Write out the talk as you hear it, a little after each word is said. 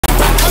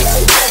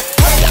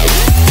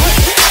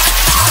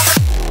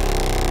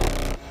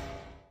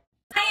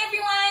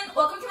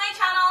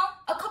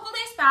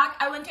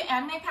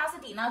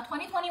Pasadena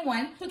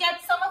 2021 to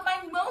get some of my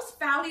most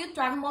valued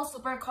Dragon Ball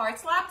Super card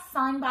slabs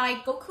signed by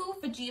Goku,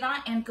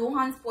 Vegeta, and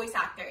Gohan's voice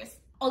actors.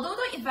 Although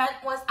the event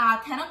was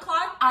at 10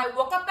 o'clock, I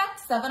woke up at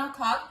 7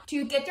 o'clock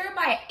to get there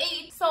by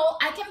 8, so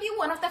I can be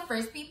one of the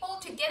first people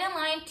to get in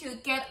line to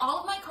get all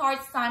of my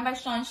cards signed by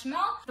Sean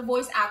Schemmel, the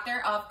voice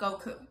actor of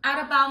Goku.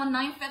 At about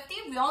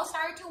 9:50, we all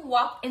started to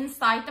walk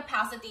inside the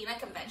Pasadena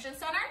Convention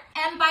Center,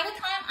 and by the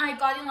time I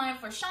got in line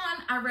for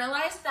Sean, I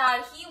realized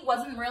that he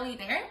wasn't really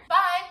there,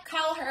 but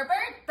Kyle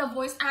Herbert, the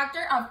voice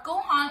actor of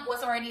Gohan,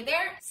 was already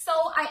there, so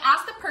I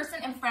asked the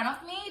person in front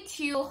of me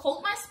to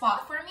hold my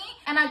spot for me,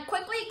 and I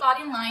quickly got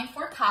in line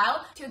for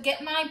Kyle to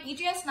get my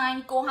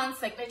BGS9 Gohan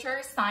signature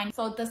signed.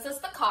 So this is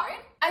the card.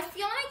 I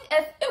feel like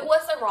if it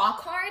was a raw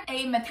card,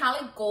 a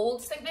metallic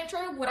gold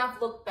signature would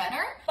have looked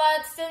better.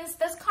 But since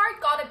this card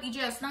got a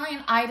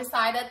BGS9, I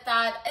decided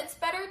that it's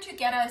better to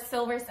get a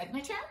silver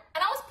signature.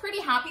 And I was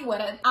pretty happy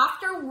with it.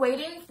 After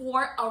waiting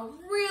for a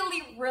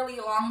really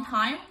long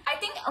time, I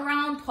think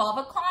around 12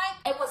 o'clock,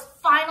 it was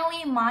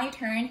finally my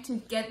turn to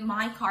get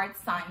my card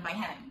signed by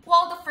him.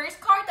 Well, the first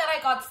card that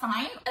I got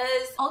signed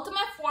is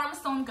Ultimate Form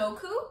Son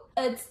Goku.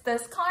 It's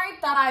this card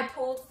that I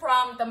pulled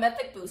from the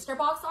Mythic Booster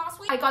Box last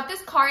week. I got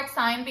this card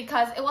signed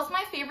because it was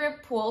my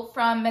favorite pull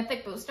from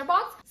Mythic Booster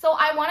Box. So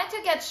I wanted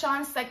to get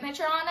Sean's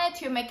signature on it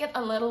to make it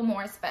a little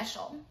more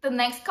special. The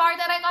next card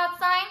that I got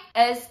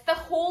signed is the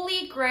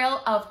Holy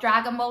Grail of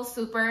Dragon Ball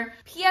Super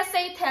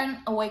PSA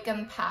 10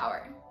 Awakened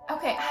Power.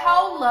 Okay,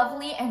 how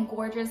lovely and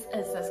gorgeous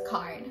is this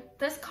card?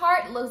 This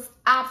card looks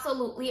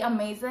absolutely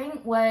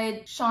amazing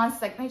with Sean's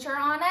signature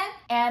on it,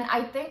 and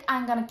I think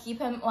I'm gonna keep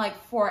him like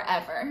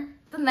forever.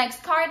 The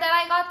next card that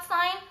I got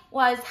signed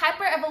was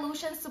Hyper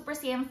Evolution Super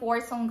Saiyan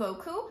 4 Son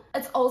Goku.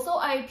 It's also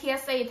a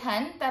PSA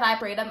 10 that I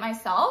braided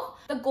myself.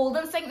 The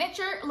golden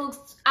signature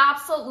looks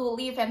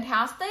absolutely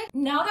fantastic.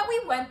 Now that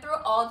we went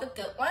through all the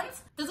good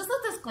ones, this is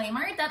a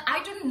disclaimer that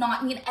I do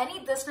not mean any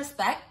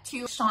disrespect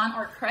to Sean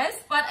or Chris,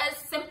 but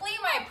it's simply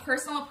my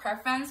personal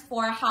preference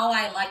for how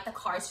I like the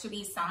cards to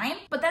be signed.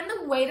 But then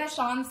the way that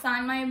Sean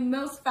signed my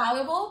most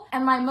valuable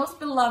and my most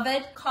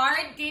beloved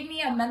card gave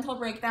me a mental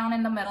breakdown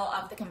in the middle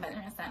of the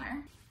convention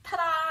center.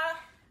 Ta-da!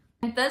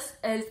 And this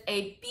is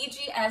a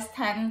BGS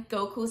 10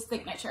 Goku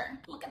signature.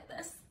 Look at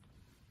this.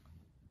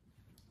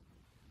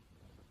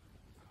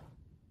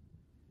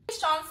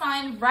 Sean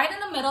signed right in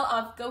the middle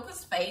of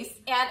Goku's face,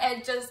 and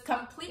it just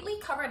completely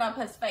covered up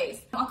his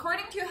face.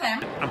 According to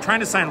him, I'm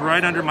trying to sign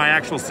right under my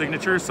actual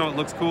signature so it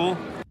looks cool.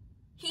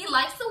 He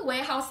likes the way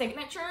how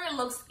signature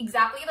looks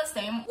exactly the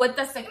same with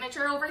the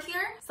signature over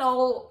here,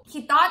 so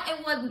he thought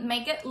it would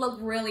make it look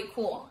really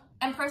cool.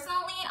 And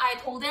personally, I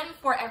told him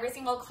for every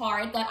single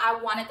card that I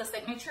wanted the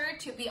signature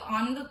to be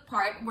on the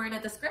part where the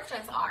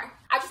descriptions are.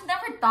 I just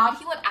never thought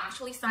he would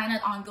actually sign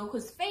it on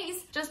Goku's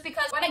face, just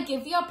because when I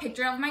give you a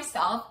picture of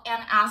myself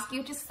and ask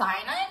you to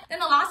sign it, then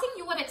the last thing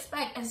you would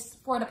expect is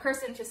for the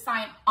person to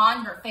sign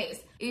on your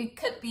face. It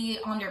could be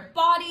on their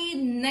body,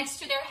 next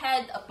to their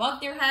head, above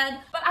their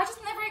head, but I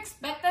just never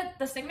expected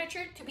the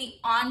signature to be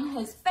on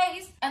his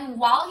face. And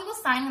while he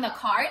was signing the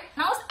card,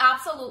 I was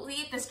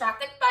absolutely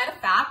distracted by the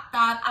fact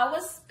that I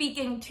was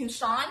speaking to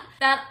Sean,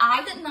 that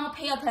I did not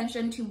pay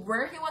attention to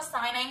where he was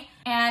signing,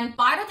 and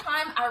by the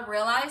time I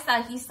realized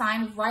that he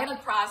signed right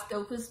across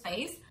Goku's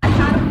face, I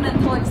had a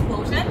mental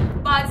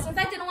explosion. But since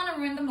I didn't want to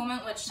ruin the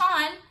moment with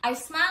Sean, I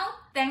smiled,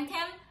 thanked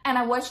him, and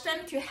I wished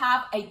him to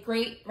have a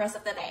great rest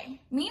of the day.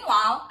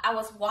 Meanwhile, I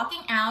was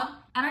walking out,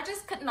 and I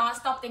just could not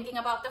stop thinking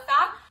about the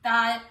fact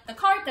that the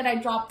card that I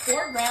dropped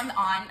 4 grand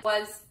on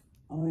was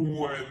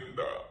ruined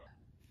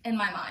in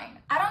my mind.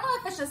 I don't know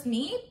if it's just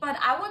me, but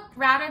I would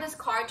rather this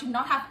card to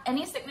not have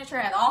any signature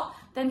at all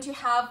than to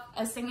have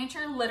a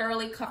signature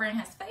literally covering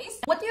his face.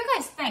 What do you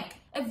guys think?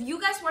 If you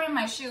guys were in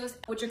my shoes,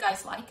 would you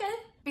guys like it?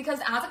 Because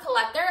as a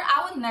collector,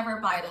 I would never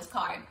buy this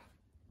card.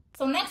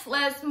 So next,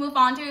 let's move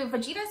on to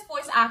Vegeta's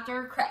voice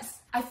actor, Chris.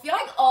 I feel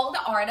like all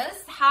the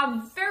artists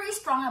have very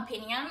strong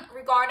opinion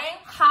regarding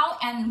how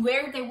and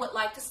where they would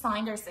like to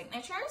sign their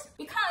signatures,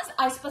 because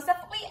I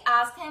specifically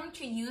asked him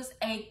to use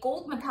a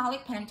gold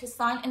metallic pen to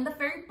sign in the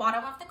very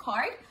bottom of the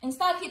card.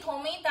 Instead, he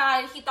told me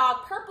that he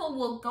thought purple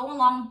will go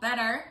along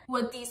better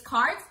with these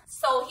cards,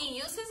 so he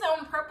used his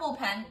own purple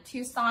pen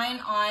to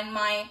sign on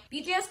my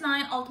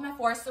BGS9 Ultimate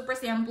Force Super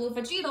Saiyan Blue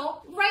Vegeta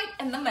right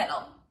in the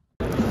middle.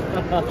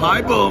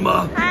 Hi,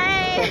 Bulma. Hi.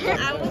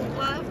 I would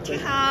love to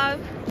have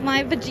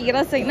my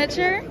Vegeta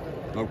signature.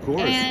 Of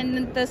course.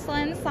 And this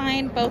one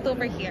signed both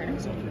over here.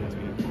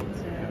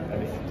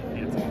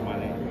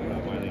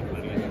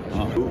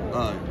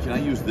 Can I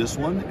use this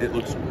one? It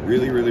looks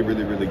really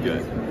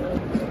good.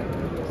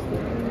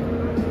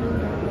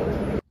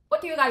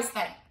 What do you guys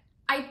think?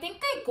 I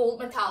think a gold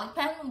metallic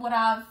pen would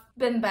have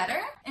been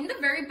better. In the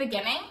very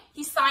beginning,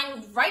 he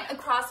signed right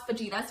across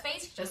Vegeta's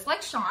face, just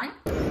like Sean.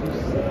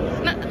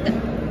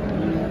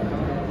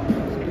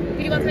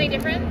 Do you want something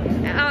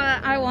different?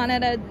 I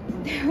wanted it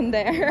down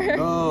there.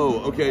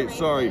 Oh, okay,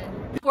 sorry.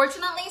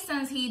 Fortunately,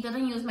 since he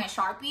didn't use my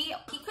Sharpie,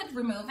 he could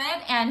remove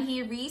it and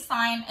he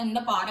re-signed in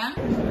the bottom.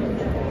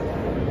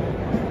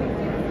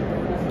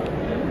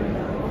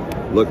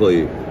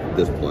 Luckily,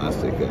 this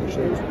plastic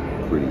actually was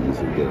pretty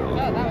easy to get off.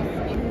 Oh, that was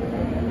funny.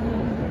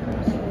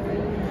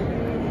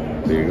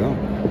 There you go.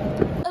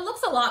 It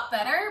looks a lot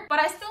better, but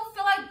I still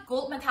feel like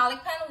gold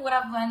metallic pen would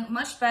have went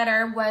much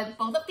better with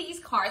both of these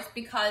cards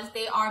because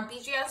they are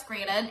BGS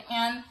graded,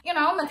 and you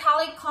know,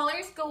 metallic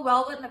colors go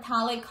well with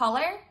metallic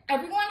color.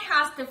 Everyone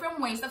has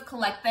different ways of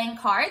collecting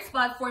cards,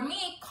 but for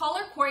me,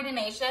 color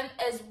coordination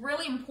is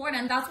really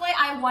important. That's why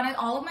I wanted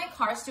all of my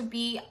cards to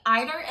be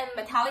either in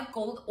metallic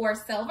gold or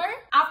silver.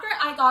 After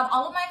I got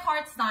all of my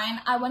cards signed,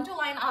 I went to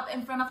line up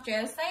in front of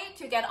JSA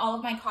to get all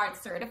of my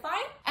cards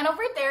certified. And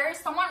over there,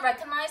 someone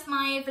recognized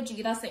my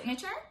Vegeta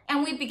signature,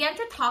 and we began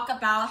to talk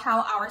about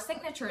how our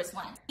signatures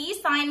went. He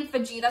signed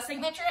Vegeta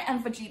signature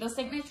and Vegeta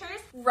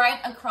signatures right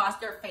across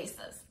their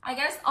faces. I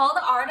guess all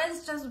the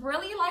artists just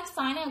really like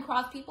signing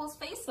across people's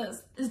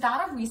faces. Is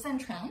that a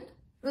recent trend?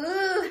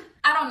 Ugh,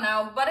 I don't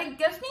know, but it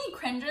gives me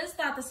cringes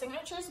that the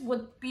signatures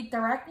would be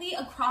directly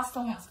across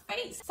someone's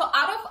face. So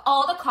out of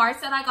all the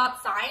cards that I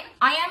got signed,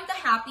 I am the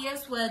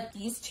happiest with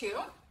these two.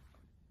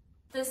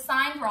 The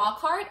signed raw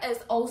card is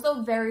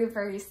also very,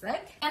 very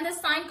sick. And the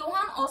signed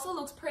Gohan also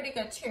looks pretty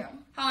good too.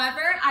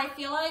 However, I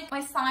feel like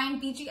my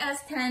signed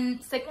BGS 10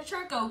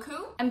 Signature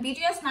Goku and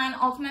BGS 9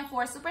 Ultimate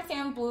Force Super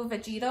Saiyan Blue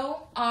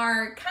Vegito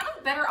are kind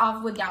of better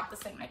off without the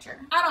signature.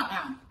 I don't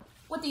know.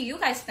 What do you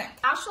guys think?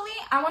 Actually,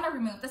 I want to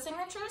remove the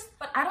signatures,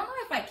 but I don't know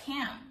if I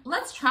can.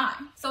 Let's try.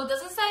 So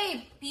this is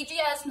a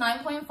BGS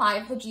 9.5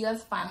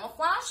 Vegeta's Final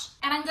Flash.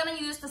 And I'm going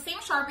to use the same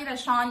Sharpie that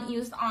Sean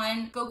used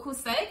on Goku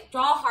Sig.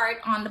 Draw a heart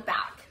on the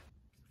back.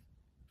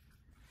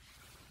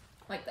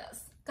 Like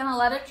this. Gonna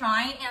let it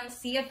dry and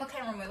see if I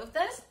can remove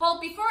this. Well,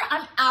 before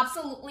I'm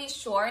absolutely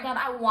sure that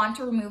I want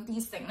to remove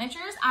these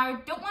signatures, I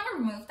don't want to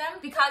remove them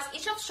because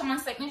each of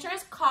Sean's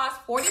signatures costs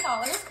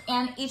 $40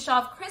 and each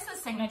of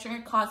Chris's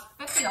signature costs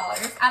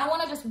 $50. I don't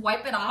want to just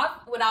wipe it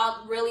off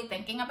without really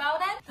thinking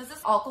about it. This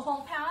is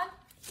alcohol pad.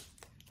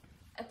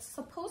 It's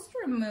supposed to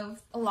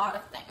remove a lot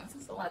of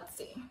things, so let's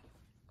see.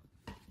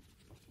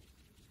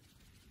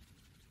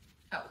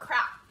 Oh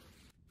crap.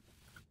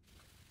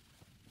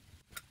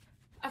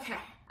 Okay,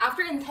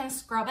 after intense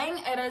scrubbing,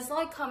 it is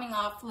like coming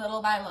off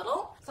little by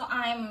little. So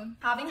I'm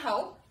having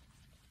hope.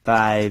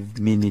 5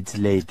 minutes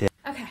later.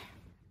 Okay.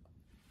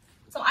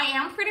 So I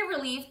am pretty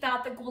relieved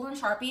that the golden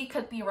Sharpie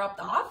could be rubbed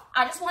off.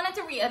 I just wanted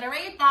to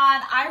reiterate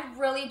that I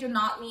really do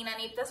not mean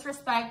any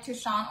disrespect to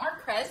Sean or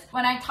Chris.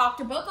 When I talked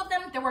to both of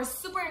them, they were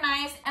super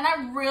nice and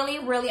I really,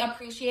 really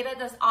appreciated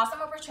this awesome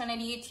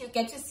opportunity to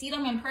get to see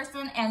them in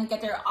person and get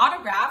their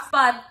autographs.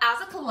 But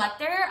as a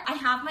collector, I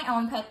have my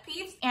own pet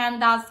peeves, and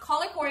that's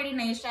color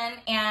coordination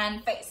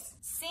and face.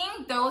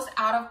 Seeing those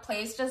out of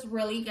place just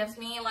really gives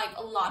me like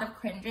a lot of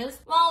cringes.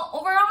 Well,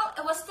 overall,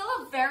 it was still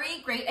a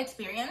very great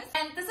experience.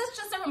 And this is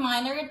just a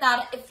reminder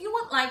that if you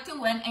would like to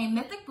win a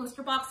Mythic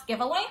Booster Box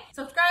giveaway,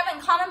 subscribe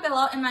and comment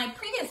below in my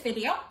previous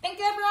video. Thank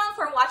you everyone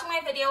for watching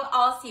my video.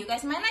 I'll see you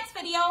guys in my next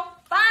video.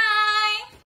 Bye!